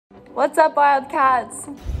What's up, Wildcats?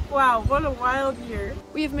 Wow, what a wild year.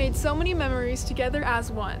 We have made so many memories together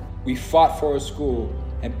as one. We fought for our school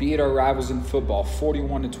and beat our rivals in football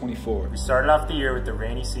 41-24. We started off the year with the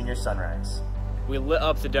rainy senior sunrise. We lit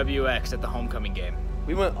up the WX at the homecoming game.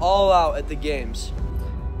 We went all out at the games.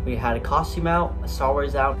 We had a costume out, a Star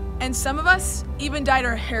Wars out. And some of us even dyed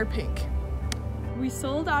our hair pink. We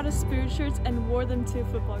sold out of Spirit shirts and wore them to a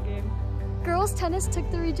football game. Girls tennis took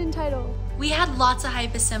the region title. We had lots of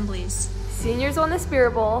hype assemblies. Seniors won the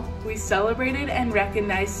Spirit Bowl. We celebrated and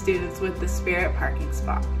recognized students with the Spirit parking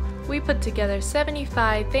spot. We put together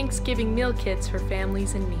 75 Thanksgiving meal kits for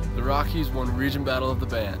families in need. The Rockies won Region Battle of the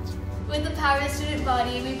Bands. With the Power Student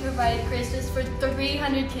Body, we provided Christmas for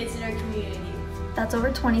 300 kids in our community. That's over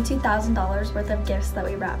 $22,000 worth of gifts that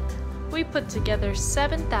we wrapped. We put together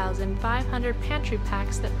 7,500 pantry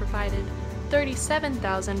packs that provided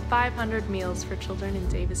 37,500 meals for children in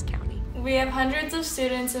Davis County. We have hundreds of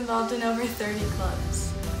students involved in over 30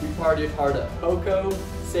 clubs. We partied hard at Poco,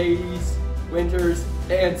 Sadie's, Winters,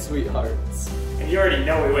 and Sweethearts. And you already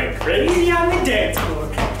know we went crazy on the dance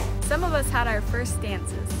floor. Some of us had our first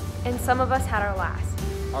dances. And some of us had our last.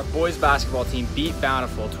 Our boys basketball team beat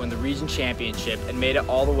Bountiful to win the region championship and made it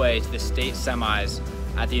all the way to the state semis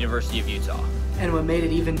at the University of Utah. And what made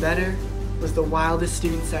it even better was the wildest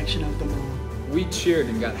student section of them all. We cheered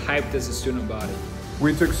and got hyped as a student body.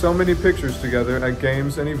 We took so many pictures together at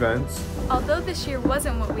games and events. Although this year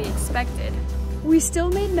wasn't what we expected, we still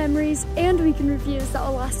made memories and weekend reviews that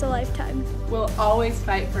will last a lifetime. We'll always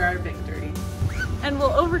fight for our victory. And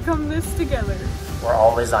we'll overcome this together. We're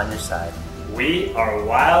always on your side. We are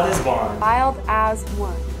wild as one. Wild as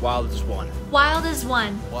one. Wild as one. Wild as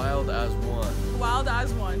one. Wild as one. Wild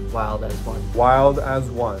as one. Wild as one. Wild as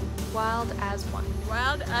one. Wild as one.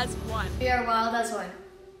 Wild as one. We are wild as one.